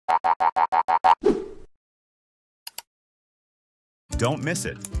Don't miss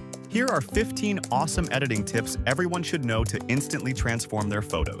it. Here are 15 awesome editing tips everyone should know to instantly transform their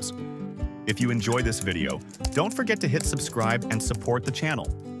photos. If you enjoy this video, don't forget to hit subscribe and support the channel.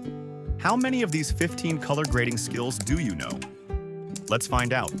 How many of these 15 color grading skills do you know? Let's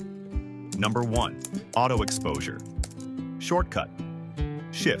find out. Number 1. Auto exposure. Shortcut.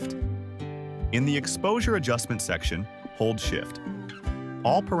 Shift. In the exposure adjustment section, hold Shift.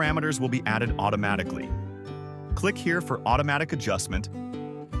 All parameters will be added automatically. Click here for automatic adjustment,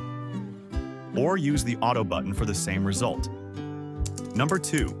 or use the auto button for the same result. Number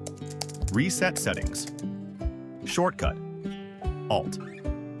 2. Reset settings. Shortcut. Alt.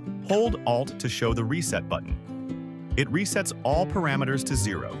 Hold Alt to show the reset button. It resets all parameters to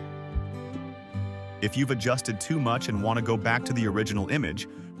 0. If you've adjusted too much and want to go back to the original image,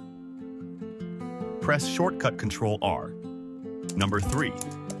 press Shortcut Control R. Number 3.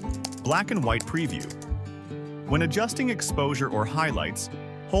 Black and white preview. When adjusting exposure or highlights,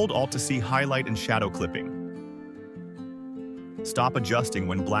 hold Alt to see highlight and shadow clipping. Stop adjusting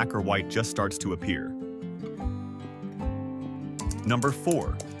when black or white just starts to appear. Number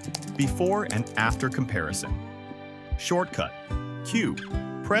 4. Before and after comparison. Shortcut. Q.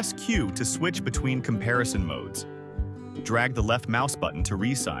 Press Q to switch between comparison modes. Drag the left mouse button to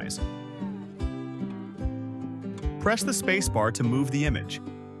resize. Press the spacebar to move the image.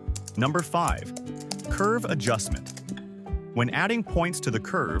 Number 5. Curve adjustment. When adding points to the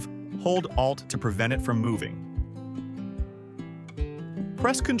curve, hold Alt to prevent it from moving.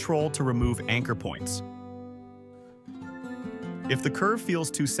 Press Ctrl to remove anchor points. If the curve feels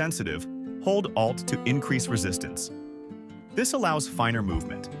too sensitive, hold Alt to increase resistance. This allows finer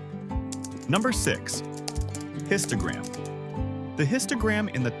movement. Number 6. Histogram. The histogram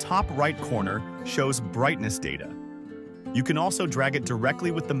in the top right corner shows brightness data. You can also drag it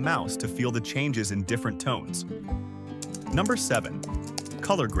directly with the mouse to feel the changes in different tones. Number 7.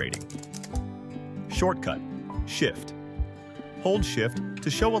 Color grading. Shortcut. Shift. Hold Shift to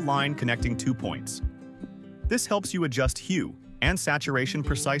show a line connecting 2 points. This helps you adjust hue and saturation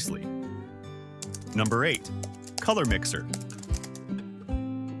precisely. Number 8. Color mixer.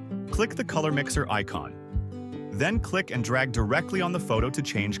 Click the color mixer icon. Then click and drag directly on the photo to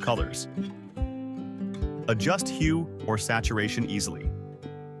change colors. Adjust hue or saturation easily.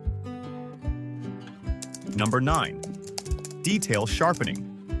 Number 9. Detail sharpening.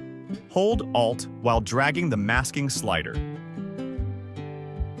 Hold Alt while dragging the masking slider.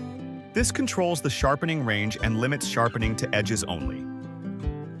 This controls the sharpening range and limits sharpening to edges only.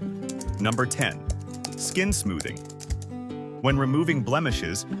 Number 10. Skin smoothing. When removing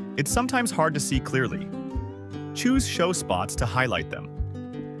blemishes, it's sometimes hard to see clearly. Choose Show Spots to highlight them.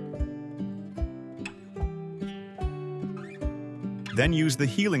 Then use the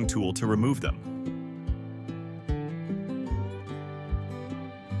healing tool to remove them.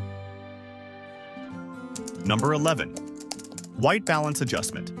 Number 11. White balance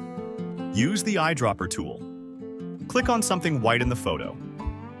adjustment. Use the eyedropper tool. Click on something white in the photo.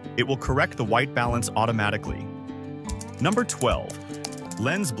 It will correct the white balance automatically. Number 12.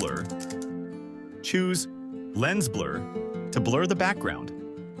 Lens blur. Choose Lens blur to blur the background.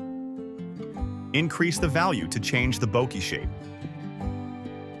 Increase the value to change the bokeh shape.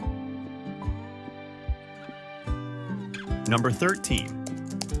 Number 13.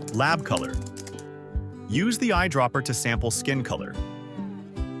 Lab color. Use the eyedropper to sample skin color.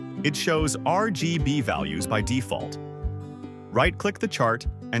 It shows RGB values by default. Right-click the chart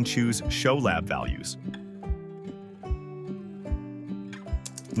and choose Show Lab Values.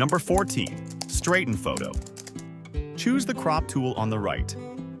 Number 14. Straighten photo. Choose the crop tool on the right.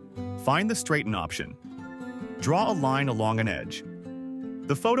 Find the straighten option. Draw a line along an edge.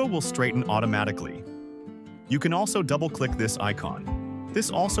 The photo will straighten automatically. You can also double-click this icon. This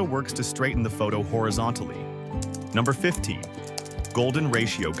also works to straighten the photo horizontally. Number 15. Golden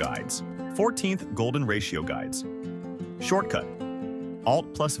Ratio Guides. 14th Golden Ratio Guides. Shortcut.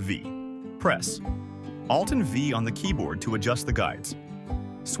 Alt plus V. Press Alt and V on the keyboard to adjust the guides.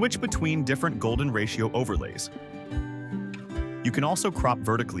 Switch between different golden ratio overlays. You can also crop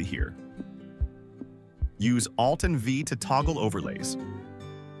vertically here. Use Alt and V to toggle overlays.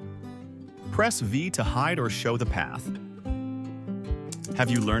 Press V to hide or show the path. Have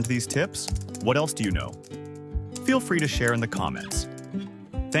you learned these tips? What else do you know? Feel free to share in the comments.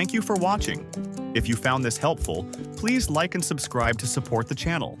 Thank you for watching. If you found this helpful, please like and subscribe to support the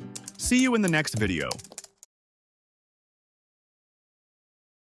channel. See you in the next video.